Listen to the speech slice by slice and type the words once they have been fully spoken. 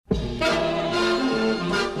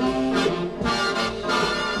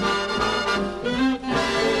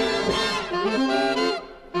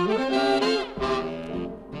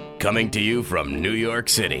Coming to you from New York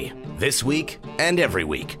City, this week and every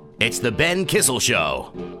week, it's the Ben Kissel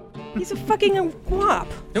Show. He's a fucking wop.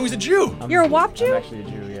 No, he's a Jew. You're a wop Jew? I'm actually a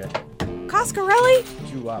Jew, yeah. Coscarelli?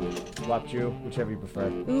 Jew-wop. Wop Jew, whichever you prefer.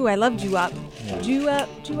 Ooh, I love Jew-wop. Yeah.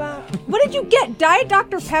 Jew-up, Jew-up. What did you get? Diet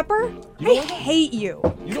Dr. Pepper? I hate you.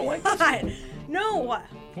 You don't like this? God. No.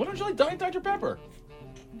 Why don't you like Diet Dr. Pepper?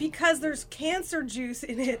 Because there's cancer juice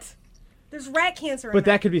in it. There's rat cancer in it. But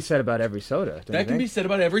that could be said about every soda. That can be said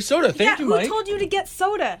about every soda. Thank you, Mike. Who told you to get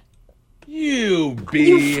soda? You bee.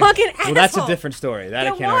 You fucking asshole. Well, that's a different story. That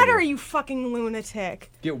I Get can't water, argue. you fucking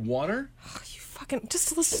lunatic. Get water? You fucking...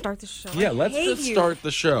 let's start the show. Yeah, I let's hate just you. start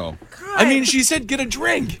the show. God. I mean, she said get a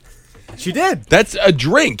drink. She did. That's a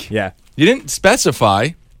drink. Yeah. You didn't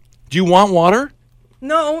specify. Do you want water?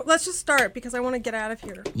 No, let's just start because I want to get out of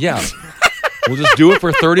here. Yeah. We'll just do it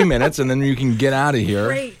for 30 minutes, and then you can get out of here.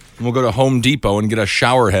 Great. And we'll go to Home Depot and get a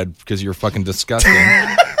shower head because you're fucking disgusting.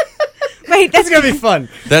 Wait, That's going to be fun.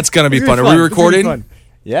 That's going to be It's fun. gonna Are we fun. It's gonna be recording? fun.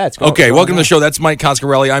 Yeah, it's going Okay, welcome to the show. That's Mike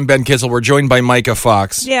Coscarelli. I'm Ben Kissel. We're joined by Micah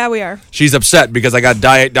Fox. Yeah, we are. She's upset because I got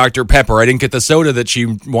Diet Dr. Pepper. I didn't get the soda that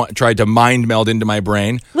she tried to mind meld into my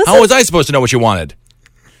brain. Listen. How was I supposed to know what you wanted?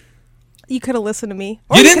 You could have listened to me.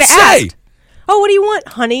 Or You didn't could've say. asked. Oh, what do you want,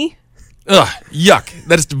 honey? Ugh, yuck.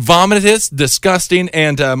 That is vomitous, disgusting,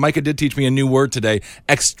 and Micah did teach me a new word today.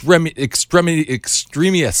 Extremious.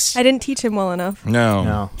 I didn't teach him well enough.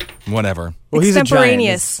 No. Whatever. Well, he's a giant.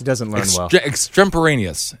 Extemporaneous. He doesn't learn well.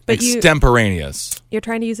 Extemporaneous. But you- Extemporaneous. You're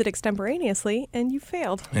trying to use it extemporaneously, and you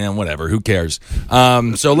failed. And whatever, who cares?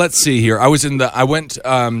 So let's see here. I went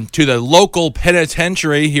to the local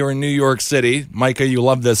penitentiary here in New York City. Micah, you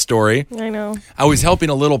love this story. I know. I was helping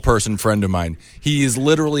a little person friend of mine. He is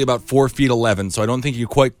literally about 4'11", so I don't think he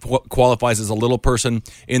quite qualifies as a little person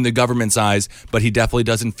in the government's eyes, but he definitely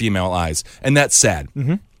does in female eyes, and that's sad.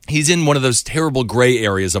 Mm-hmm. He's in one of those terrible gray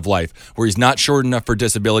areas of life where he's not short enough for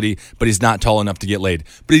disability, but he's not tall enough to get laid.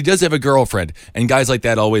 But he does have a girlfriend, and guys like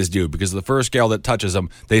that always do, because the first gal that touches him,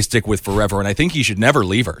 they stick with forever, and I think he should never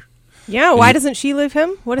leave her. Yeah, why doesn't she leave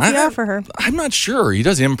him? What does he offer her? I'm not sure. He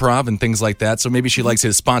does improv and things like that, so maybe she likes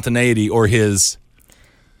his spontaneity or his...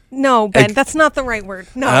 No, Ben, that's not the right word.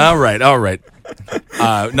 No. All right.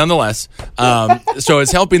 Nonetheless, so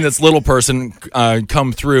it's helping this little person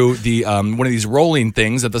come through the one of these rolling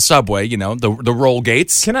things at the subway. You know, the roll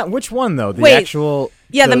gates. Which one, though? The Wait. actual...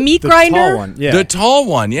 Yeah, the meat grinder? tall one. Yeah. The tall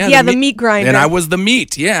one, yeah. Yeah, the meat grinder. And I was the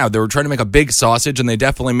meat, yeah. They were trying to make a big sausage, and they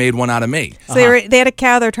definitely made one out of me. So they had a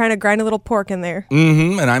cow. They're trying to grind a little pork in there.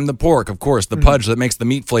 Mm-hmm, and I'm the pork, of course, the pudge that makes the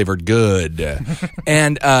meat flavored good.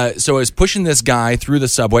 And so I was pushing this guy through the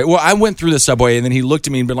subway. Well, I went through the subway, and then he looked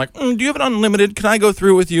at me and been like, do you have it unlimited? Can I go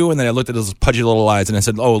through with you? And then I looked at his pudgy little eyes, and I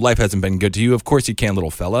said, oh, life hasn't been good to you. Of course you can,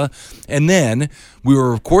 little fella. And then we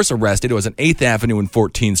were, of course, arrested. It was on 8th Avenue and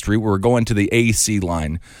 14th Street. We were going to the AC line.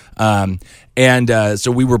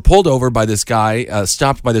 So we were pulled over by this guy,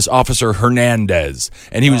 stopped by this officer Hernandez,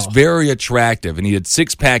 and he was very attractive, and he had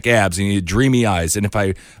 6-pack abs, and he had dreamy eyes, and if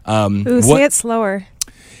I Say it slower.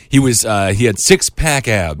 he had 6-pack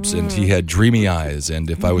abs, and he had dreamy eyes, and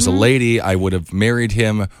if I was a lady, I would have married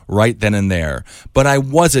him right then and there, but I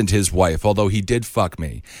wasn't his wife, although he did fuck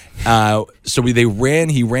me.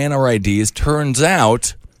 He ran our IDs. Turns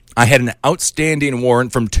out I had an outstanding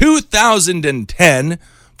warrant from 2010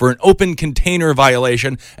 for an open container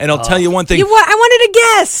violation, and I'll tell you one thing. I wanted to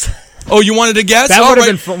guess. Oh, you wanted to guess? That would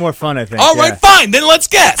have been more fun, I think. All right, fine. Then let's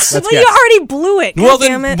guess. Well, you already blew it. Well,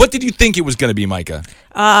 damn then, it. what did you think it was going to be, Micah?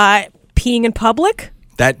 Peeing in public?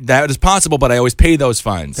 That is possible, but I always pay those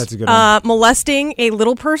fines. That's a good one. Molesting a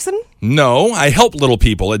little person? No, I help little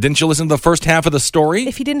people. Didn't you listen to the first half of the story?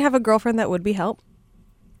 If he didn't have a girlfriend, that would be help.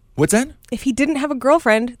 What's that? If he didn't have a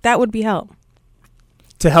girlfriend, that would be help.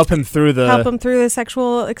 To help him through the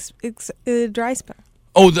sexual dry spell.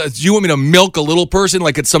 Oh, you want me to milk a little person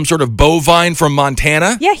like it's some sort of bovine from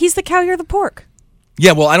Montana? Yeah, he's the cow, you're the pork.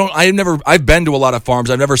 Yeah, well, I've been to a lot of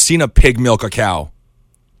farms. I've never seen a pig milk a cow.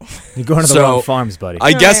 You're going to the wrong farms, buddy.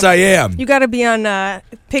 I guess I am. You got to be on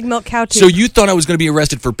pig milk cow too. So you thought I was going to be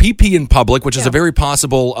arrested for pee in public, which is a very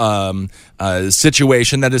possible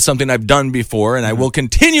situation. That is something I've done before, and I will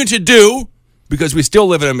continue to do. Because we still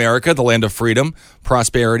live in America, the land of freedom,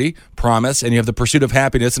 prosperity, promise, and you have the pursuit of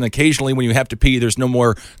happiness. And occasionally when you have to pee, there's no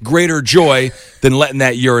more greater joy than letting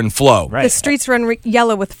that urine flow. Right. The streets run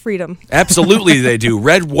yellow with freedom. Absolutely they do.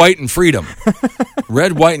 Red, white, and freedom.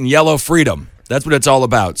 Red, white, and yellow freedom. That's what it's all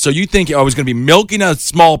about. So you think I was going to be milking a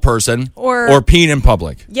small person or peeing in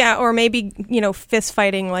public? Yeah, or maybe, fist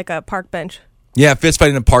fighting like a park bench. Yeah, fist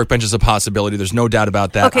fighting in a park bench is a possibility. There's no doubt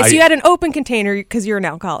about that. Okay, so you had an open container because you're an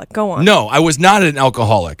alcoholic. Go on. No, I was not an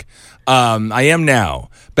alcoholic. I am now.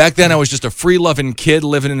 Back then, I was just a free-loving kid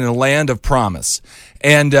living in a land of promise.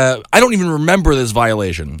 And I don't even remember this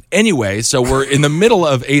violation. Anyway, so we're in the middle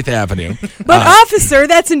of 8th Avenue. But, officer,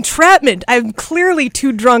 that's entrapment. I'm clearly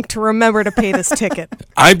too drunk to remember to pay this ticket.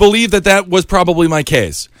 I believe that was probably my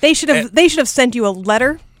case. They should have sent you a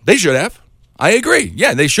letter. They should have. I agree.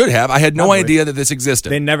 Yeah, they should have. I had no idea that this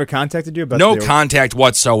existed. They never contacted you about no contact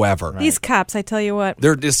whatsoever. Right. These cops, I tell you what.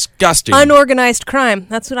 They're disgusting. Unorganized crime.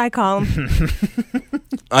 That's what I call them.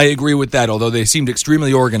 I agree with that, although they seemed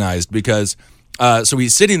extremely organized because so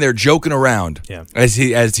he's sitting there joking around as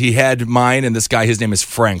he had mine and this guy, his name is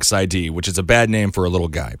Frank's ID, which is a bad name for a little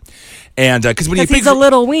guy. And because he's a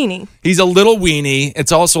little weenie. He's a little weenie.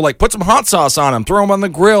 It's also like, put some hot sauce on him, throw him on the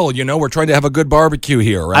grill. You know, we're trying to have a good barbecue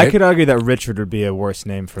here, right? I could argue that Richard would be a worse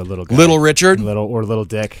name for a little guy. Little Richard? Little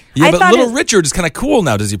Dick. Yeah, but Little Richard is kind of cool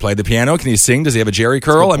now. Does he play the piano? Can he sing? Does he have a jerry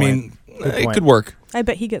curl? I mean, it could work. I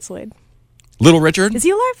bet he gets laid. Little Richard? Is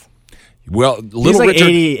he alive? Well, Little Richard,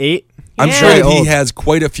 88. I'm sure that he has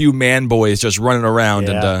quite a few man boys just running around,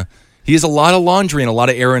 and he has a lot of laundry and a lot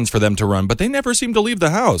of errands for them to run, but they never seem to leave the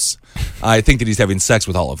house. I think that he's having sex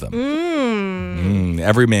with all of them.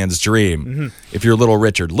 Every man's dream. If you're Little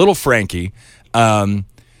Richard. Little Frankie.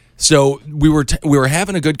 So we were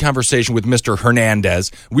having a good conversation with Mr.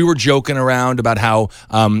 Hernandez. We were joking around about how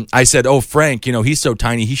I said, "Oh, Frank, you know, he's so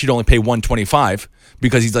tiny, he should only pay $125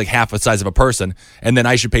 because he's like half the size of a person, and then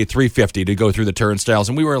I should pay $350 to go through the turnstiles."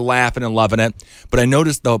 And we were laughing and loving it. But I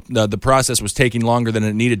noticed the process was taking longer than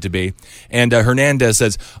it needed to be. And Hernandez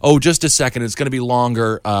says, "Oh, just a second, it's going to be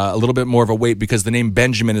longer, a little bit more of a wait because the name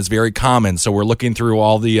Benjamin is very common. So we're looking through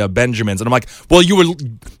all the Benjamins." And I'm like, "Well, you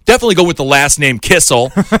would definitely go with the last name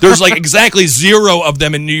Kissel. There's like exactly 0 of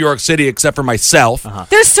them in New York City except for myself."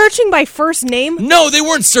 They're searching by first name? No, they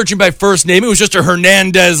weren't searching by first name. It was just a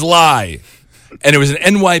Hernandez lie. And it was an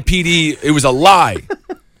NYPD. It was a lie.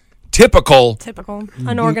 Typical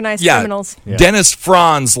unorganized criminals. Yeah. Dennis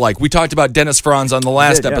Franz, we talked about Dennis Franz on the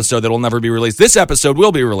last episode that'll never be released. This episode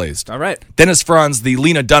will be released. All right. Dennis Franz, the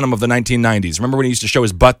Lena Dunham of the 1990s. Remember when he used to show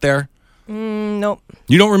his butt there? Nope.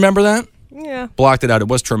 You don't remember that? Yeah. Blocked it out. It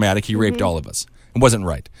was traumatic. He raped all of us. It wasn't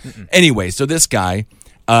right. Anyway, so this guy,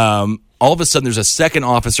 all of a sudden there's a second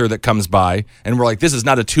officer that comes by, and we're like, this is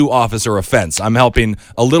not a 2-officer offense. I'm helping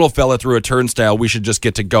a little fella through a turnstile. We should just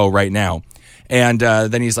get to go right now. And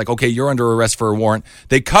then he's like, okay, you're under arrest for a warrant.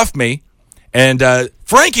 They cuff me, and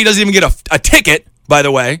Frankie doesn't even get a ticket, by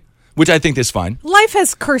the way, which I think is fine. Life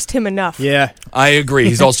has cursed him enough. Yeah. I agree.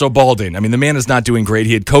 He's also balding. I mean, the man is not doing great.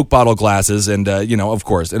 He had Coke bottle glasses, and, of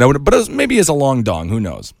course. Maybe he has a long dong. Who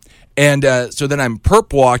knows? And so then I'm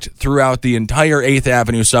perp walked throughout the entire 8th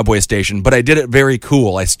Avenue subway station, but I did it very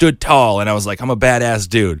cool. I stood tall, and I was like, I'm a badass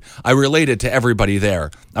dude. I related to everybody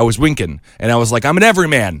there. I was winking, and I was like, I'm an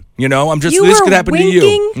everyman. You know, I'm just, this could happen winking? to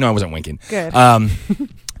you. No, I wasn't winking. Good.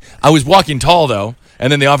 I was walking tall, though,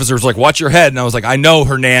 and then the officer was like, watch your head. And I was like, I know,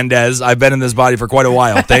 Hernandez. I've been in this body for quite a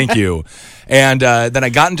while. Thank you. And then I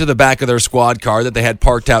got into the back of their squad car that they had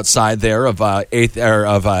parked outside there of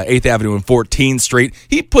 8th Avenue and 14th Street.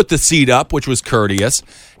 He put the seat up, which was courteous.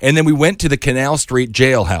 And then we went to the Canal Street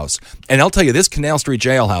jailhouse. And I'll tell you, this Canal Street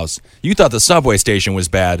jailhouse, you thought the subway station was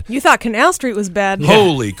bad. You thought Canal Street was bad.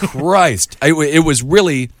 Holy Christ. It was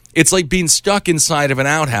really... It's like being stuck inside of an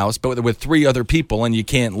outhouse, but with 3 other people, and you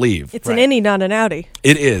can't leave. It's an innie, not an outie.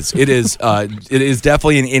 It is. It is. It is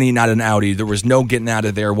definitely an innie, not an outie. There was no getting out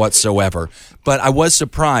of there whatsoever. But I was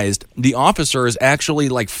surprised. The officers actually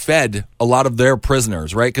fed a lot of their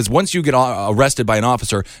prisoners, right? Because once you get arrested by an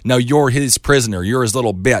officer, now you're his prisoner. You're his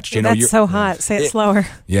little bitch. You know, that's so hot. Say it slower.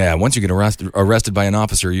 Yeah. Once you get arrested by an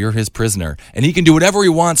officer, you're his prisoner, and he can do whatever he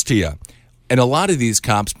wants to you. And a lot of these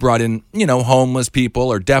cops brought in, homeless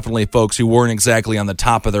people or definitely folks who weren't exactly on the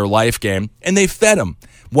top of their life game, and they fed them.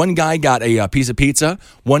 One guy got a piece of pizza.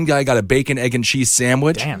 One guy got a bacon, egg, and cheese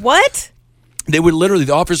sandwich. Damn. What? They would literally,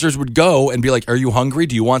 the officers would go and be like, are you hungry?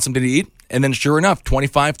 Do you want something to eat? And then sure enough,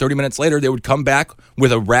 25, 30 minutes later, they would come back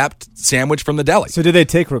with a wrapped sandwich from the deli. So did they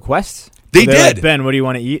take requests? They did. Like, Ben, what do you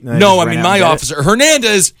want to eat? No, I mean, my officer,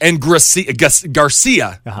 Hernandez and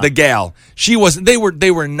Garcia, the gal, she wasn't, they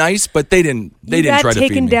were nice, but they didn't They didn't try to feed me. You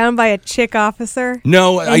got taken down by a chick officer?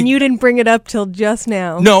 No. And you didn't bring it up till just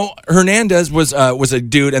now? No, Hernandez was a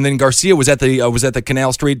dude, and then Garcia was at the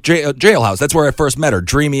Canal Street jailhouse. That's where I first met her.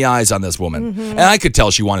 Dreamy eyes on this woman. And I could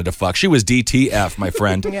tell she wanted to fuck. She was DTF, my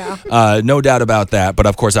friend. Yeah. No doubt about that. But,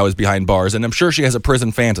 of course, I was behind bars, and I'm sure she has a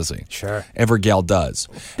prison fantasy. Sure. Every gal does.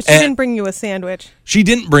 But she didn't bring you a sandwich. She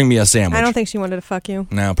didn't bring me a sandwich. I don't think she wanted to fuck you.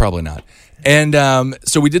 No, probably not. And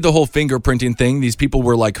so we did the whole fingerprinting thing. These people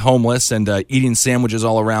were like homeless and eating sandwiches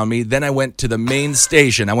all around me. Then I went to the main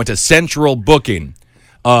station. I went to Central Booking.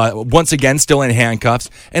 Once again, still in handcuffs.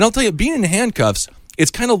 And I'll tell you, being in handcuffs, it's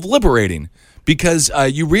kind of liberating because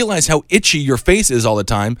you realize how itchy your face is all the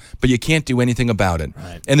time, but you can't do anything about it.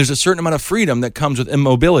 Right. And there's a certain amount of freedom that comes with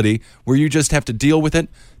immobility where you just have to deal with it,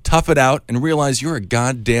 tough it out, and realize you're a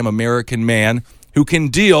goddamn American man who can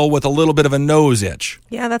deal with a little bit of a nose itch.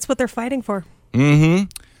 Yeah, that's what they're fighting for. Mm-hmm.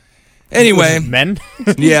 Anyway. Men?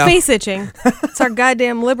 Yeah. Face itching. It's our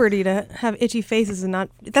goddamn liberty to have itchy faces and not...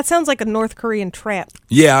 That sounds like a North Korean trap.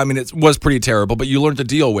 Yeah, I mean, it was pretty terrible, but you learned to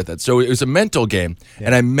deal with it. So it was a mental game,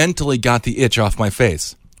 and I mentally got the itch off my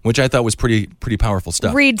face, which I thought was pretty powerful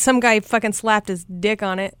stuff. Read, some guy fucking slapped his dick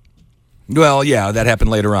on it. Well, yeah, that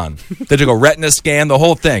happened later on. They took a retina scan, the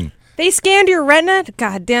whole thing. They scanned your retina?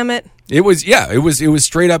 God damn it. It was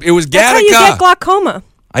straight up. It was Gattaca. That's how you get glaucoma.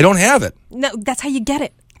 I don't have it. No, that's how you get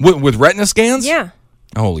it. With retina scans? Yeah.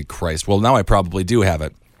 Holy Christ. Well, now I probably do have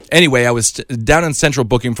it. Anyway, I was down in Central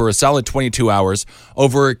Booking for a solid 22 hours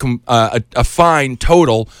over a fine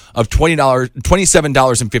total of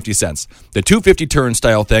 $27.50. The $2.50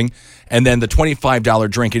 turnstile thing, and then the $25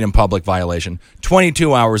 drinking in public violation.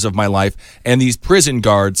 22 hours of my life. And these prison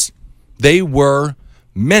guards, they were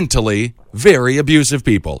mentally very abusive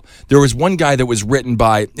people. There was one guy that was written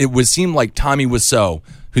by, seemed like Tommy Wiseau,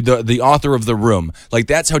 who the author of The Room. Like,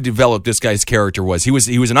 that's how developed this guy's character was. He was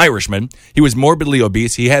an Irishman. He was morbidly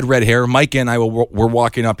obese. He had red hair. Mike and I were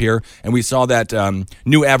walking up here, and we saw that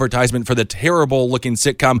new advertisement for the terrible-looking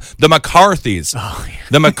sitcom, The McCarthys. Oh, yeah.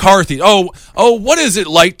 The McCarthys. Oh, what is it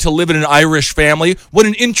like to live in an Irish family? What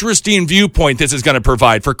an interesting viewpoint this is going to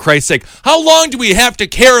provide, for Christ's sake. How long do we have to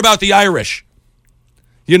care about the Irish?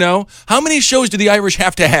 You know? How many shows do the Irish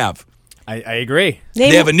have to have? I agree.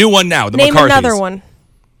 They have a new one now, The Name McCarthys. another one.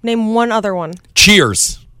 Name one other one.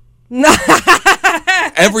 Cheers.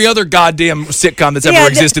 Every other goddamn sitcom that's ever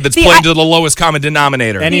existed that's playing to the lowest common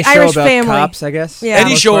denominator. Any The show Irish about Family. cops, I guess? Yeah.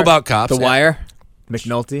 Any show about cops. The Wire?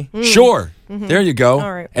 McNulty? Sure. There you go.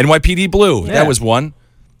 All right. NYPD Blue. Yeah. That was one.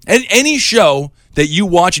 And any show that you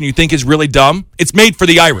watch and you think is really dumb, it's made for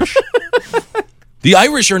the Irish. The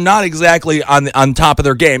Irish are not exactly on top of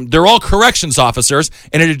their game. They're all corrections officers,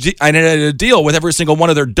 and I had to deal with every single one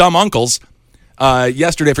of their dumb uncles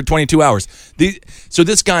yesterday for 22 hours. So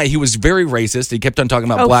this guy, he was very racist. He kept on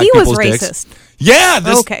talking about black people's dicks. Racist. Yeah.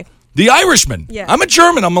 Okay. The Irishman. Yeah. I'm a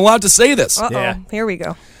German. I'm allowed to say this. Uh-oh. Yeah. Here we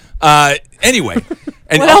go. Anyway.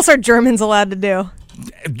 And What else are Germans allowed to do?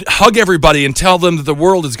 hug everybody and tell them that the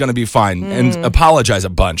world is going to be fine and apologize a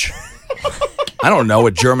bunch. I don't know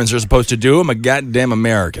what Germans are supposed to do. I'm a goddamn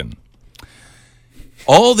American.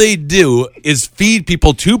 All they do is feed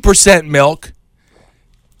people 2% milk,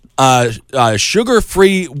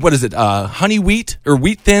 sugar-free, what is it, honey wheat or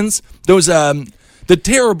wheat thins? Those, the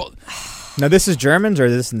terrible... Now, this is Germans, or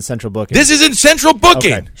is this in Central Booking? This is in Central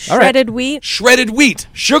Booking. Okay. All right. Shredded wheat? Shredded wheat,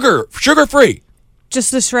 sugar-free.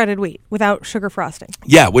 Just the shredded wheat without sugar frosting.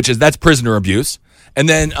 Yeah, that's prisoner abuse. And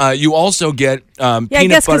then you also get peanut I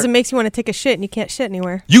guess because butter. it makes you want to take a shit and you can't shit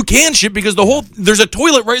anywhere. You can shit because there's a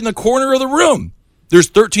toilet right in the corner of the room. There's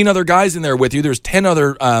 13 other guys in there with you. There's 10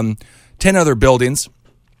 other buildings.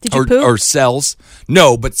 Did you poop? Or cells.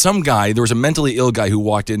 No, but some guy, there was a mentally ill guy who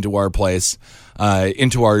walked into our place,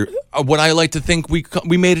 into our, what I like to think we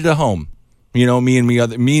made it a home. You know, me and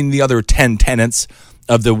the other 10 tenants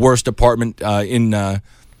of the worst apartment in the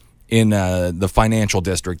financial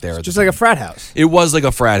district there. It's just like a frat house. It was like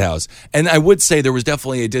a frat house. And I would say there was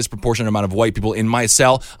definitely a disproportionate amount of white people in my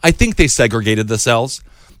cell. I think they segregated the cells.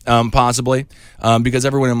 Possibly, because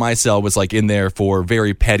everyone in my cell was like in there for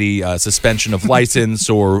very petty suspension of license,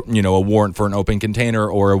 or a warrant for an open container,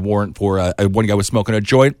 or a warrant for one guy was smoking a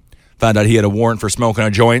joint. Found out he had a warrant for smoking a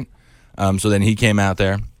joint, so then he came out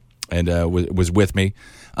there and was with me.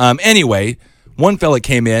 Anyway, one fella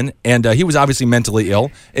came in, and he was obviously mentally ill.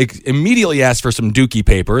 Immediately asked for some dookie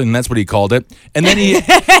paper, and that's what he called it. And then he,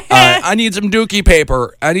 I need some dookie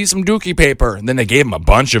paper. I need some dookie paper. And then they gave him a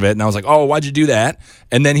bunch of it, and I was like, oh, why'd you do that?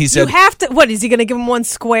 And then he said... You have to... What, is he going to give him one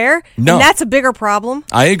square? No. And that's a bigger problem.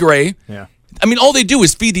 I agree. Yeah. I mean, all they do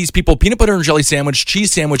is feed these people peanut butter and jelly sandwich,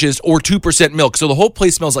 cheese sandwiches, or 2% milk. So the whole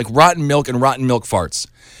place smells like rotten milk and rotten milk farts.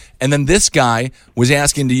 And then this guy was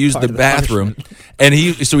asking to use the bathroom, and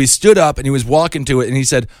he stood up and he was walking to it, and he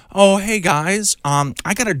said, "Oh, hey guys,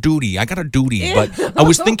 I got a duty, but I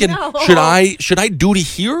was thinking, should I duty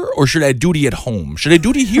here or should I duty at home? Should I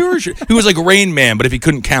duty here?" He was like Rain Man, but if he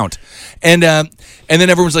couldn't count, and then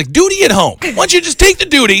everyone's like, "Duty at home. Why don't you just take the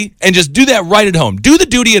duty and just do that right at home? Do the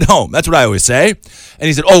duty at home." That's what I always say. And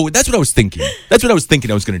he said, "Oh, that's what I was thinking. That's what I was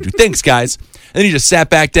thinking I was going to do. Thanks, guys." And then he just sat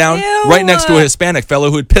back down right next to a Hispanic fellow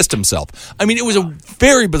who had pissed himself. I mean, it was a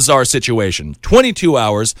very bizarre situation. 22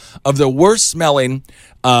 hours of the worst smelling.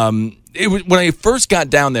 It was, when I first got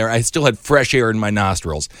down there, I still had fresh air in my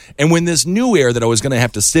nostrils. And when this new air that I was going to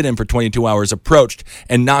have to sit in for 22 hours approached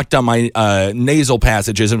and knocked on my nasal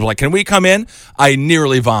passages and was like, "Can we come in?" I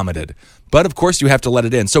nearly vomited. But, of course, you have to let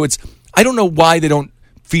it in. So I don't know why they don't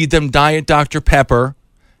feed them Diet Dr. Pepper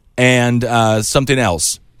and something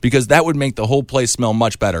else, because that would make the whole place smell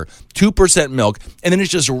much better. 2% milk, and then it's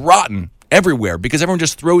just rotten everywhere because everyone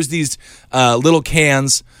just throws these little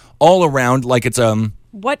cans all around like it's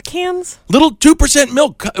What cans? little 2%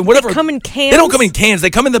 milk, whatever. They come in cans? They don't come in cans. They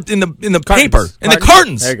come in the paper, in the Cartons.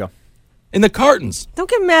 cartons. There you go. In the cartons. Don't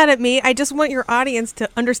get mad at me. I just want your audience to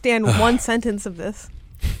understand one sentence of this.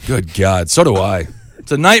 Good God, so do I.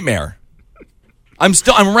 It's a nightmare. I'm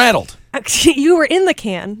rattled. You were in the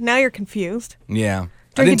can. Now you're confused. Yeah.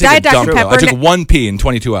 Drinking I didn't take Diet a dump, Dr. though. I Pepper. took one pee in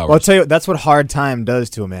 22 hours. Well, I'll tell you, that's what hard time does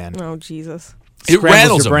to a man. Oh, Jesus. It Scrambles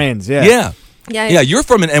rattles your them. brains, yeah. Yeah. Yeah. You're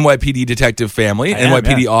from an NYPD detective family, am,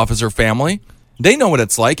 NYPD yeah. officer family. They know what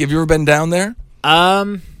it's like. Have you ever been down there?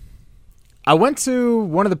 I went to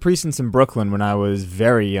one of the precincts in Brooklyn when I was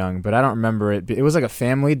very young, but I don't remember it. It was like a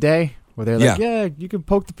family day where they're like, "Yeah, you can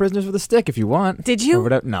poke the prisoners with a stick if you want." Did you? Or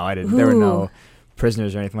whatever. No, I didn't. There were no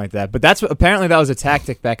prisoners or anything like that. But apparently that was a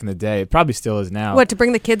tactic back in the day. It probably still is now. What, to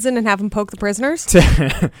bring the kids in and have them poke the prisoners?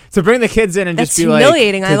 To bring the kids in and That's just be like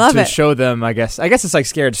humiliating. I love to it. show them. I guess it's like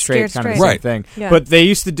Scared Straight Scared kind of Straight. the same Right. thing. Yeah. But they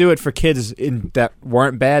used to do it for kids that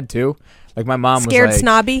weren't bad too. Like my mom Scared was like,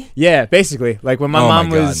 snobby? Yeah, basically. Like when my Oh, my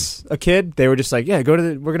mom was a kid, they were just like, "Yeah,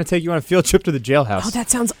 we're gonna take you on a field trip to the jailhouse." Oh, that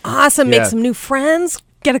sounds awesome. Yeah. Make some new friends.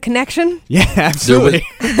 Get a connection. Yeah, absolutely.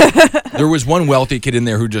 There was one wealthy kid in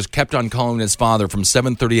there who just kept on calling his father from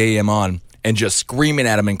 7:30 a.m. on and just screaming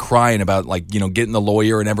at him and crying about, like, getting the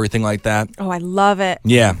lawyer and everything like that. Oh, I love it.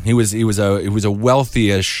 Yeah, he was a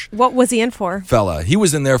wealthy-ish What was he in for? fella. He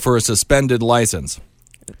was in there for a suspended license.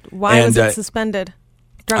 Why was And, it suspended?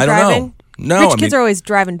 Drunk I don't driving? know. No, Rich I kids mean- are always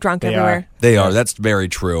driving drunk They everywhere. are. They are. That's very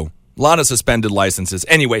true. A lot of suspended licenses.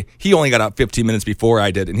 Anyway, he only got out 15 minutes before I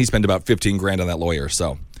did, and he spent about $15,000 on that lawyer.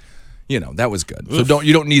 So, that was good. So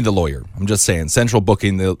you don't need the lawyer. I'm just saying, central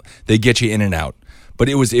booking, they get you in and out. But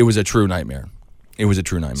it was a true nightmare. It was a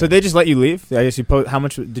true nightmare. So they just let you leave? I guess how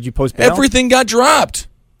much did you post bail? Everything got dropped.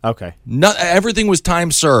 Okay. Everything was time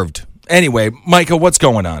served. Anyway, Micah, what's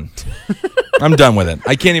going on? I'm done with it.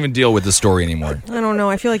 I can't even deal with the story anymore. I don't know.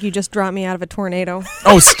 I feel like you just dropped me out of a tornado.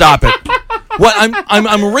 Oh, stop it! What?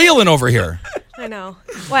 I'm reeling over here. I know.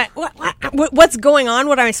 What's going on?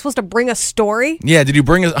 What, am I supposed to bring a story? Yeah. Did you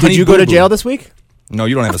bring a? Did you go to jail this week? No,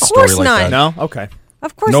 you don't have Of a story course like not. that. No? Okay.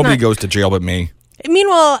 Of course Nobody not. goes to jail but me.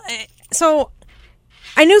 Meanwhile, so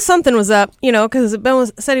I knew something was up, because Ben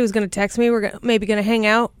said he was going to text me. We're maybe going to hang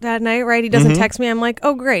out that night, right? He doesn't text me. I'm like,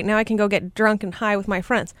 oh, great. Now I can go get drunk and high with my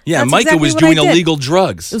friends. Yeah, That's Micah exactly was what I doing did. illegal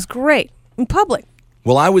drugs. It was great. In public.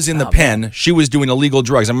 Well, I was in the pen. She was doing illegal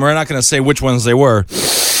drugs. I mean, we're not going to say which ones they were.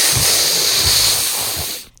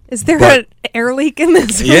 Is there But- an air leak in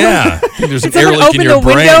this room? Yeah. I think there's an Did air someone leak in open your the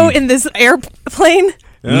window brain. in this airplane?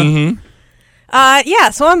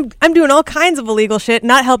 Mm-hmm. So I'm doing all kinds of illegal shit,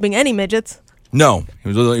 not helping any midgets. No, he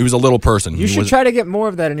was a little person. You should try to get more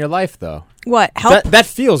of that in your life, though. What? Help? That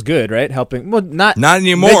feels good, right? Helping. Well, not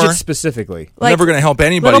anymore. midgets specifically. I'm never going to help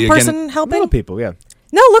anybody little person again. helping? Little people, yeah.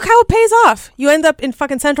 No, look how it pays off. You end up in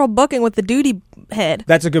fucking central booking with the duty head.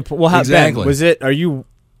 That's a good point. Well, how Exactly. Ben, are you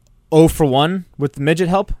 0 for 1 with the midget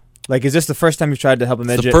help? Like, is this the first time you've tried to help a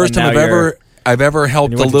midget? It's the first and time now I've ever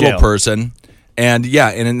helped you a went to little jail. person. And yeah,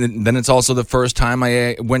 and then it's also the first time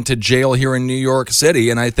I went to jail here in New York City,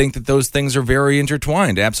 and I think that those things are very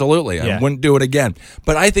intertwined. Absolutely. I Yeah. wouldn't do it again.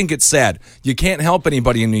 But I think it's sad. You can't help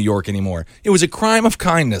anybody in New York anymore. It was a crime of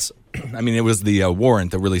kindness. I mean, it was the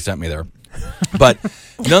warrant that really sent me there. But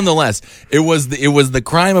nonetheless, it was the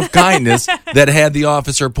crime of kindness that had the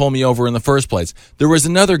officer pull me over in the first place. There was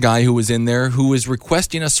another guy who was in there who was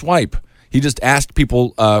requesting a swipe. He just asked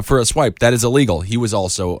people for a swipe. That is illegal. He was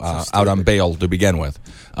also out on bail to begin with.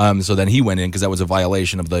 So then he went in because that was a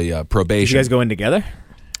violation of the Did probation. you guys go in together?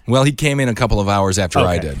 Well, he came in a couple of hours after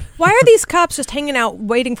I Okay. did. Why are these cops just hanging out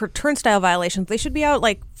waiting for turnstile violations? They should be out,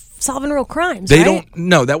 like, solving real crimes, They right? don't.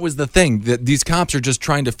 No, that was the thing. That these cops are just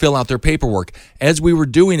trying to fill out their paperwork. As we were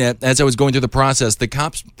doing it, as I was going through the process, the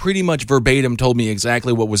cops pretty much verbatim told me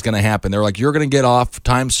exactly what was going to happen. They're like, "You're going to get off.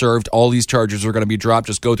 Time served. All these charges are going to be dropped.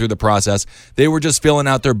 Just go through the process." They were just filling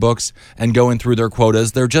out their books and going through their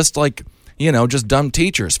quotas. They're just like, just dumb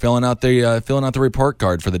teachers filling out the report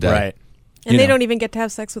card for the day. Right. And You they know. don't even get to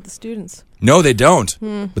have sex with the students. No, they don't.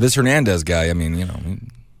 But this Hernandez guy, I mean,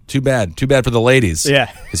 too bad. Too bad for the ladies.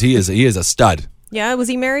 Yeah. because he is a stud. Yeah, was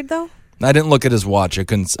he married, though? I didn't look at his watch. I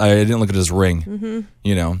didn't look at his ring.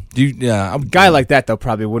 Mm-hmm. Guy like that though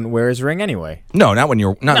probably wouldn't wear his ring anyway. No, not when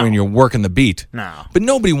you're working the beat. No. But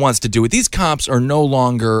nobody wants to do it. These cops are no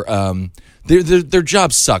longer. Their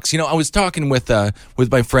job sucks. I was talking with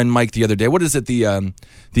my friend Mike the other day. What is it?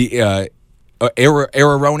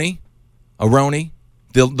 Aroni?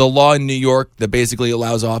 The law in New York that basically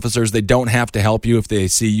allows officers, they don't have to help you if they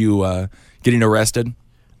see you getting arrested.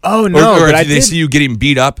 Oh no! or but if they see you getting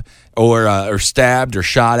beat up or stabbed or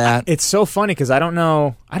shot at. It's so funny because I don't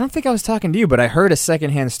know. I don't think I was talking to you, but I heard a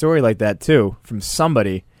secondhand story like that too from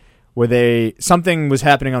somebody where something was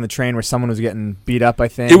happening on the train where someone was getting beat up. I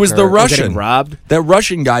think It was the or Russian. getting robbed. That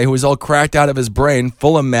Russian guy who was all cracked out of his brain,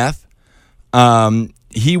 full of meth.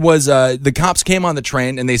 He was. The cops came on the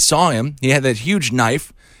train and they saw him. He had that huge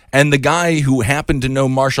knife, and the guy who happened to know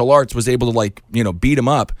martial arts was able to beat him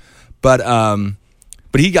up, but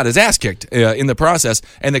he got his ass kicked in the process.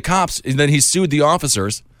 And the cops. And then he sued the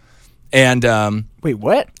officers. And Wait,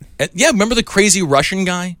 what? yeah, remember the crazy Russian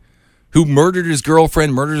guy who murdered his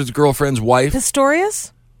girlfriend's wife?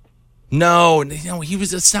 Pistorius? No, he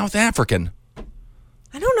was a South African.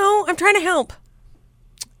 I don't know. I'm trying to help.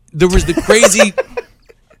 There was the crazy.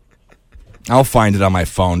 I'll find it on my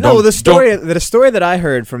phone. No, the story that I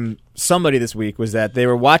heard from somebody this week was that they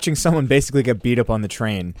were watching someone basically get beat up on the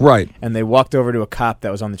train. Right. And they walked over to a cop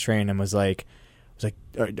that was on the train and was like,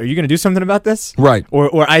 are you going to do something about this? Right.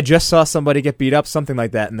 Or I just saw somebody get beat up, something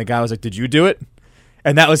like that. And the guy was like, did you do it?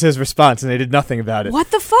 And that was his response, and they did nothing about it. What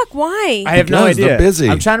the fuck? Why? I have no Because idea. they're busy.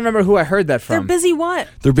 I'm trying to remember who I heard that They're from. busy what?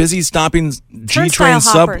 They're busy stopping G-Train Turnstile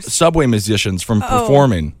hoppers. subway musicians from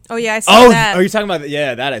performing. Oh, yeah, I saw that. Oh, you're talking about that?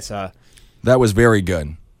 Yeah, that I saw. That was very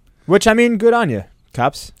good. Which, I mean, good on you,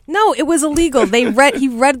 cops. No, it was illegal. He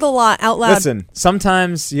read the law out loud. Listen,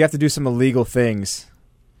 sometimes you have to do some illegal things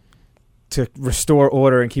to restore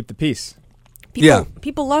order and keep the peace.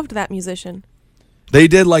 People loved that musician. They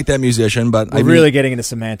did like that musician, but We're really getting into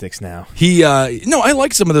semantics now. I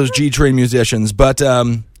like some of those G-Train musicians, but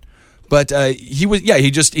he was,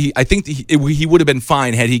 I think he would have been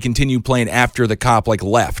fine had he continued playing after the cop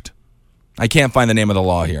left. I can't find the name of the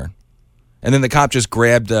law here. And then the cop just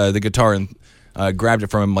grabbed the guitar and grabbed it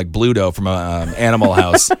from him like Bluto from Animal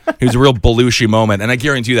House. It was a real Belushi moment, and I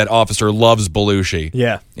guarantee you that officer loves Belushi.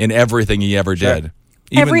 Yeah. In everything he ever did.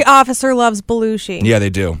 Every officer loves Belushi. Yeah, they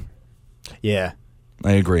do. Yeah.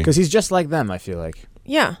 I agree. Because he's just like them, I feel like.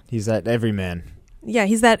 Yeah. He's that everyman. Yeah,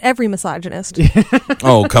 he's that every misogynist.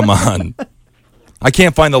 Oh, come on. I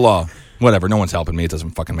can't find the law. Whatever, no one's helping me. It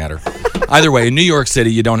doesn't fucking matter. Either way, in New York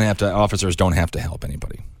City, officers don't have to help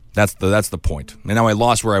anybody. That's the point. And now I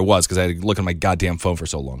lost where I was because I had to look at my goddamn phone for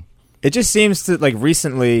so long. It just seems to,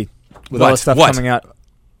 recently, with What? all the stuff What? coming out.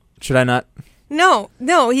 Should I not? No,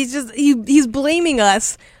 he's blaming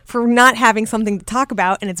us for not having something to talk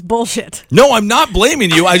about, and it's bullshit. No, I'm not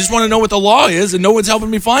blaming you. I just want to know what the law is, and no one's helping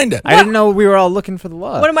me find it. I didn't know we were all looking for the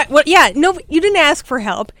law. Yeah, no, you didn't ask for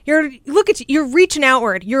help. You're reaching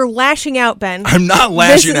outward. You're lashing out, Ben. I'm not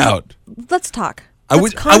lashing out. Let's talk. I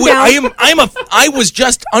was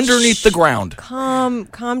just underneath the ground. Calm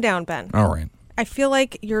down, Ben. All right. I feel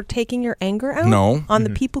like you're taking your anger out No. on the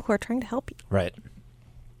people who are trying to help you. Right.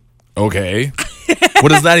 Okay. What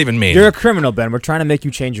does that even mean? You're a criminal, Ben. We're trying to make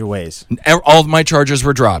you change your ways. All of my charges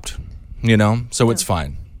were dropped, so it's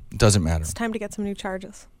fine. It doesn't matter. It's time to get some new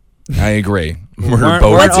charges. I agree. Weren't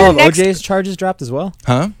What's your all of next- OJ's charges dropped as well?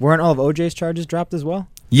 Huh? Weren't all of OJ's charges dropped as well?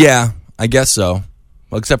 Yeah, I guess so.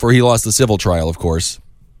 Well, except for he lost the civil trial, of course.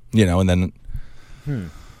 And then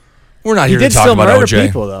we're not He here to did talk still about murder OJ.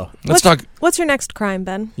 people, though. Let's talk. What's your next crime,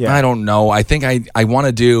 Ben? Yeah. I don't know. I think I want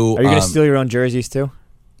to do. Are you going to steal your own jerseys, too?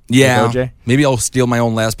 Yeah, with OJ? Maybe I'll steal my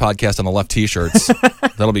own last podcast on the left T-shirts.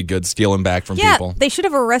 That'll be good. Stealing back from Yeah, people. they should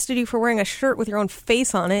have arrested you for wearing a shirt with your own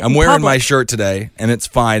face on it. I'm in wearing my public. shirt today, and it's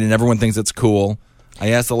fine, and everyone thinks it's cool. I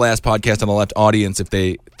asked the last podcast on the left audience if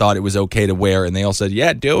they thought it was okay to wear, and they all said,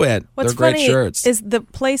 "Yeah, do it. What's They're great funny shirts." is the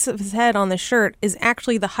place of his head on the shirt is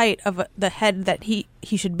actually the height of the head that he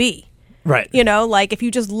should be. Right. You know, like if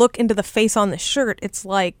you just look into the face on the shirt, it's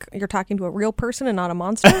like you're talking to a real person and not a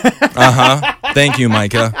monster. Thank you,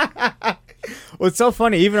 Micah. Well, it's so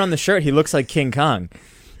funny. Even on the shirt, he looks like King Kong,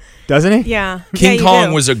 doesn't he? Yeah. King you Kong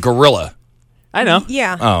do. was a gorilla. I know.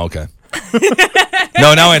 Yeah. Oh, okay.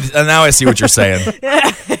 No, now I see what you're saying.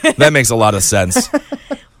 That makes a lot of sense.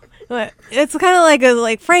 But it's kind of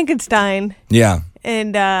like Frankenstein. Yeah.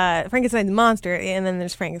 And Frankenstein's the monster, and then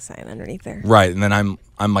there's Frankenstein underneath there. Right, and then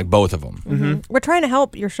I'm like both of them. Mm-hmm. We're trying to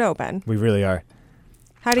help your show, Ben. We really are.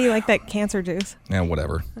 How do you like that cancer juice? Yeah,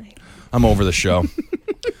 whatever. I'm over the show.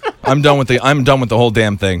 I'm done with the whole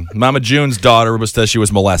damn thing. Mama June's daughter says she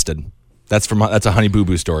was molested. That's a Honey Boo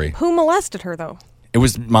Boo story. Who molested her though? It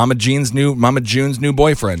was Mama June's new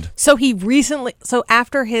boyfriend. So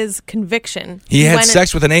after his conviction, He had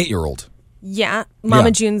sex with an 8-year-old. Yeah, Mama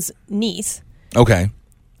Yeah. June's niece. Okay.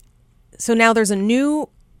 So now there's a new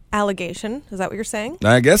allegation. Is that what you're saying?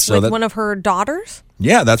 I guess so. With one of her daughters?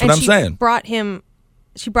 Yeah, that's what And I'm saying.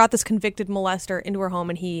 She brought this convicted molester into her home,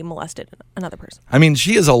 and he molested another person. I mean,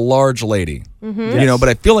 she is a large lady. Mm-hmm. You know, but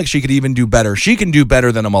I feel like she could even do better. She can do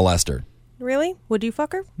better than a molester. Really? Would you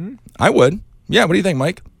fuck her? I would. Yeah, what do you think,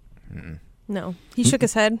 Mike? No. He shook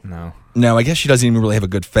his head. No, I guess she doesn't even really have a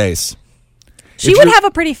good face. She would have a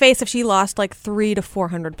pretty face if she lost like 300 to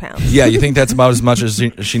 400 pounds. Yeah, you think that's about as much as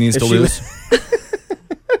she needs to lose?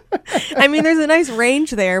 I mean, there's a nice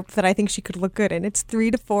range there that I think she could look good in. It's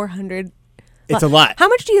 300 to 400. It's a lot. How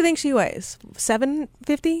much do you think she weighs?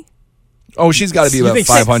 750? Oh, she's got to be You about think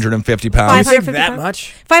 550 pounds. 550 that pounds?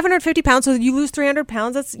 much? 550 pounds, so you lose 300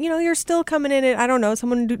 pounds. That's, you're still coming in at, I don't know,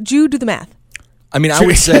 do the math. I mean, I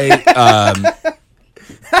would say, yeah,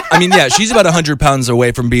 she's about 100 pounds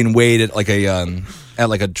away from being weighed at like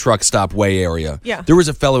a truck stop weigh area. Yeah. There was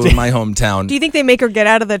a fellow in my hometown. Do you think they make her get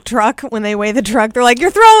out of the truck when they weigh the truck? They're like,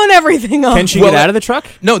 you're throwing everything off. Can she get out of the truck?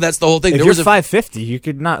 No, that's the whole thing. If There you're was a 550, you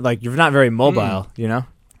could not, you're not very mobile, you know?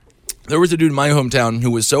 There was a dude in my hometown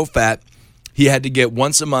who was so fat, he had to get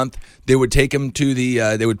once a month. They would take him to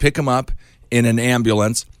they would pick him up in an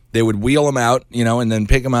ambulance. They would wheel him out, and then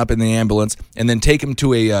pick him up in the ambulance, and then take him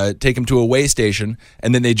to a weigh station,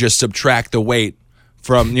 and then they just subtract the weight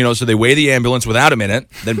from, so they weigh the ambulance without him in it,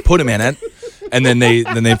 then put him in it, and then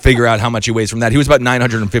they figure out how much he weighs from that. He was about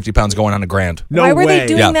 950 pounds going on $1,000. No Why were way. they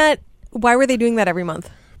doing Yeah. that? Why were they doing that every month?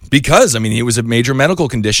 Because, he was a major medical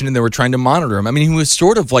condition, and they were trying to monitor him. He was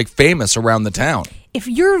sort of like famous around the town. If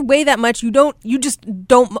you weigh that much, you don't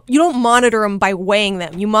monitor them by weighing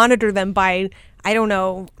them. You monitor them by, I don't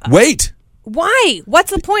know. Wait. Why? What's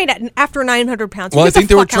the point after 900 pounds? Well, Who I gives a think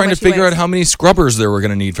they were fuck how trying to much he figure weighs? out how many scrubbers they were going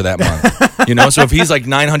to need for that month. So if he's like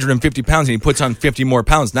 950 pounds and he puts on 50 more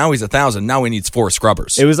pounds, now he's 1,000. Now he needs 4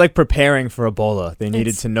 scrubbers. It was like preparing for Ebola. They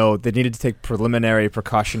needed to take preliminary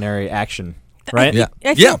precautionary action, right? Yeah.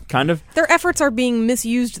 I feel Kind of. Their efforts are being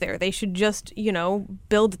misused there. They should just,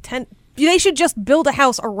 build a tent. They should just build a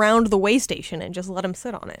house around the weigh station and just let him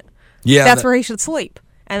sit on it. Yeah, That's where he should sleep.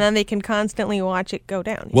 And then they can constantly watch it go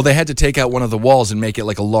down. Well, they had to take out one of the walls and make it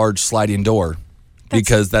like a large sliding door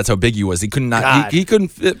because that's how big he was. He couldn't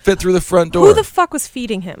fit through the front door. Who the fuck was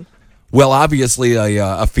feeding him? Well, obviously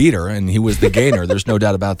a feeder, and he was the gainer. There's no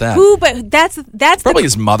doubt about that. Who? But that's Probably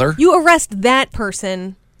his mother. You arrest that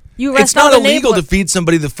person. You arrest It's not all the illegal to neighborhood. feed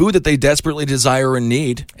somebody the food that they desperately desire and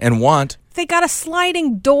need and want. They got a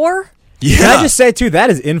sliding door. Yeah. Can I just say, too,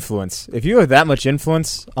 that is influence. If you have that much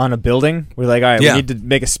influence on a building, we're like, all right, Yeah. we need to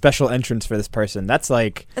make a special entrance for this person. That's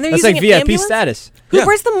like And they're that's using like an VIP ambulance? status. Yeah.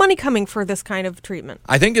 Where's the money coming for this kind of treatment?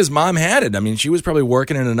 I think his mom had it. She was probably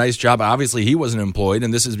working in a nice job. Obviously, he wasn't employed,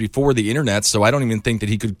 and this is before the internet, so I don't even think that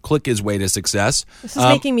he could click his way to success. This is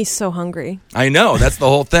making me so hungry. I know. That's the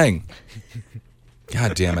whole thing.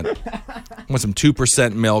 God damn it. I want some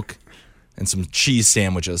 2% milk and some cheese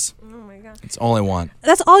sandwiches. Oh my god. That's all I want.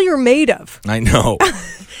 That's all you're made of. I know.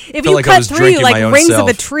 If Feel you like I cut was through drinking like my own rings self.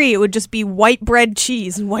 of a tree, it would just be white bread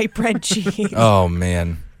cheese and white bread cheese. Oh,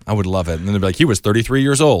 man. I would love it. And then they'd be like, he was 33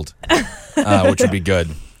 years old, which would be good.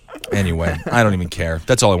 Anyway, I don't even care.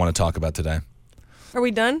 That's all I want to talk about today. Are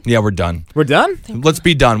we done? Yeah, we're done. We're done? Let's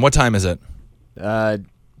be done. What time is it?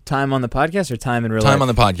 Time on the podcast or time in real life? Time on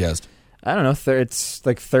the podcast. I don't know. It's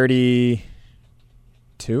like 32.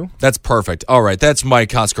 That's perfect. All right. That's Mike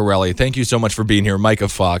Coscarelli. Thank you so much for being here, Micah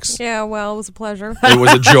Fox. Yeah, well, it was a pleasure. It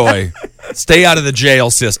was a joy. Stay out of the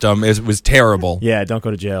jail system. It was terrible. Yeah, don't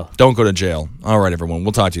go to jail. Don't go to jail. All right, everyone.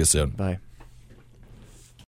 We'll talk to you soon. Bye.